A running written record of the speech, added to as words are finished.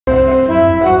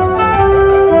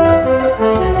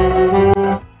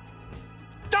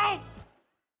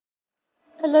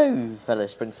fellow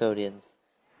Springfieldians.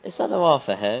 It's Ello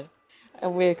Arthur here,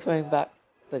 and we're coming back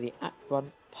for the Act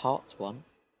 1, Part 1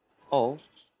 of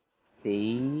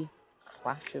the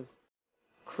Clash of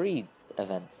Creeds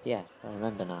event. Yes, I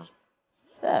remember now.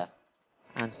 There.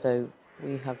 And so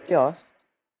we have just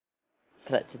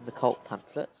collected the cult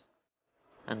pamphlets,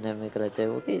 and then we're going to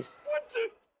do all these.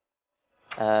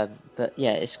 But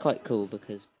yeah, it's quite cool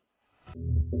because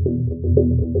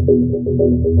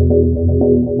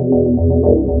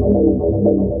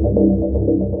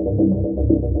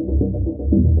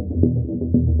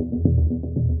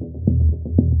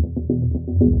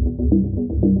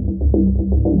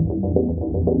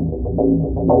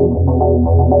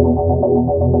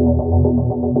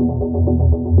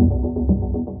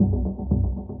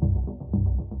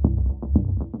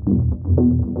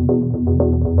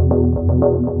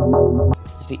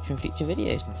to feature in future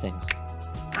videos and things.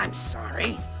 I'm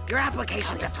sorry. Your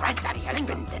application to Threads has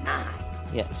been denied.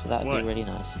 Yeah, so that would be really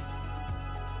nice. So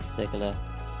they're gonna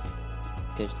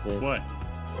go to the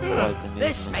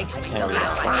This makes me feel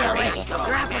sorry.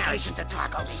 Your application to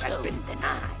Tacos has been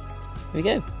denied. Here we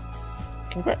go.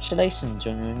 Congratulations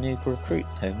on your new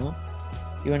recruits, Homer.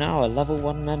 You are now a level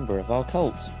 1 member of our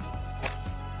cult.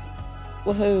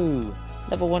 Woohoo!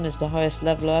 Level 1 is the highest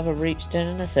level I've ever reached in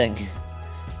anything.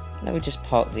 Let me just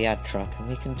park the ad truck and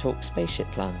we can talk spaceship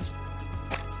plans.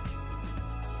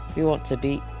 We want to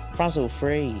be frazzle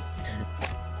free.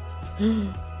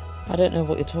 I don't know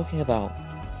what you're talking about.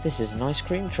 This is an ice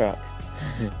cream truck.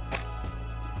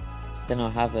 Then I'll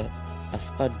have a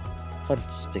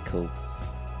fudgesticle.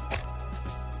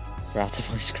 We're out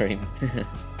of ice cream.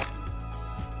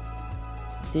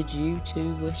 Did you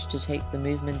two wish to take the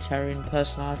Movementarian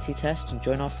personality test and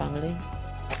join our family?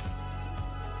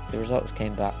 The results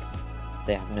came back.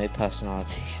 They have no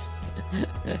personalities.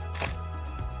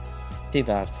 Too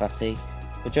bad, Fatty.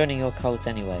 We're joining your cult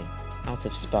anyway, out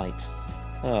of spite.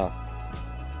 Oh.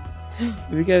 Here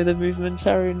we go, the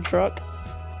Movementarian truck.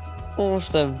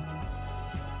 Awesome.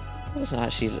 It doesn't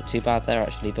actually look too bad there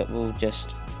actually, but we'll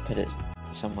just put it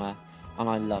somewhere. And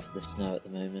I love the snow at the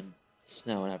moment. The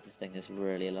snow and everything is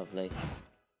really lovely.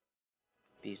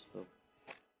 Beautiful.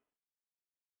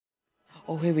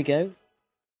 Oh, here we go.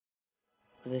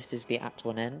 So this is the Act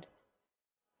 1 end.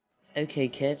 Okay,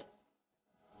 kid.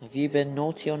 Have you been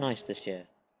naughty or nice this year?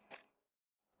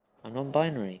 I'm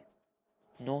non-binary.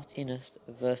 Naughtiness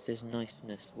versus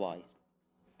niceness wise.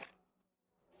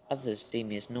 Others see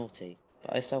me as naughty,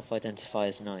 but I self-identify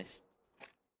as nice.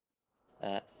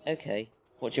 Okay.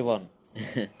 What do you want?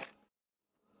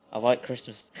 A White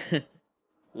Christmas.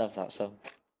 Love that song.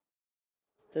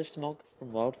 Does Smog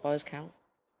from Wildfires count?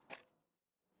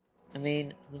 I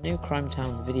mean, the new Crime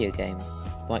Town video game,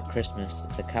 White Christmas,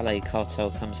 the Calais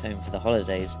cartel comes home for the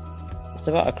holidays. It's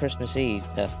about a Christmas Eve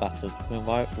turf battle between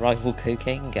rival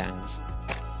cocaine gangs.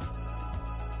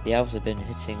 The elves have been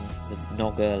hitting the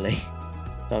nog early,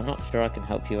 so I'm not sure I can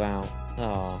help you out.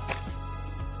 Ah,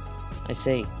 I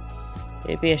see.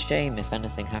 It'd be a shame if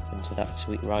anything happened to that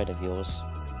sweet ride of yours.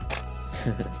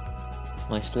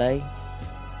 My sleigh?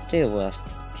 Do your worst,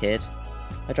 kid.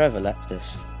 I drive a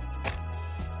Lexus.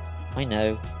 I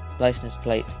know. License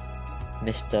plate,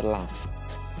 Mr. Laugh.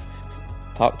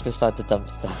 Parked beside the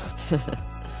dumpster.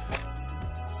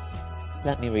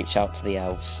 Let me reach out to the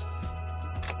elves.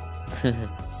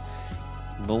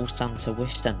 Mall Santa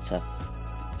Wish Center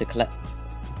to collect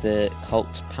the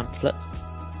cult pamphlet.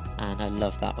 And I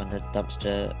love that when the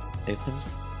dumpster opens.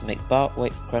 To make Bart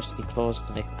wait for Krusty Claus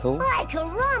to make a call. Ay,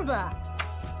 caramba!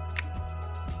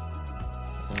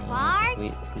 Bart? We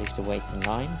at least to wait in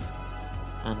line.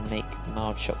 And make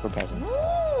Marge shop for presents. Ooh,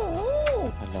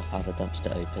 ooh. I love how the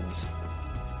dumpster opens.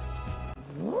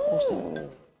 Awesome.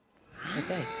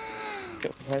 Okay.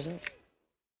 Shop for presents.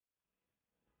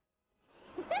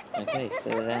 Okay, so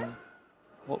then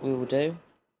what we will do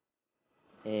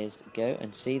is go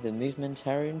and see the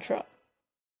Movementarian truck.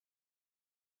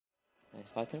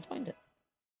 If I can find it.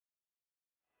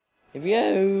 Here we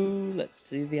go! Let's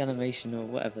see the animation or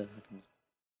whatever happens.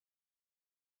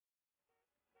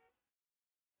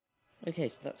 Okay,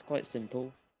 so that's quite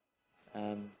simple.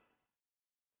 But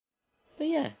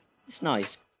yeah, it's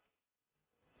nice.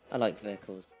 I like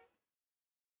vehicles.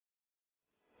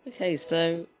 Okay,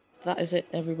 so that is it,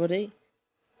 everybody.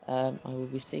 I will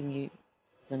be seeing you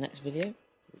in the next video,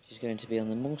 which is going to be on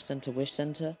the Mall Center Wish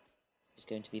Center, which is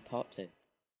going to be part 2.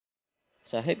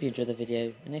 So I hope you enjoyed the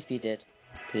video, and if you did,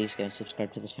 please go and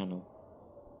subscribe to the channel.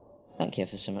 Thank you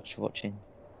ever so much for watching.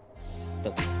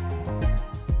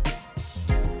 Bye.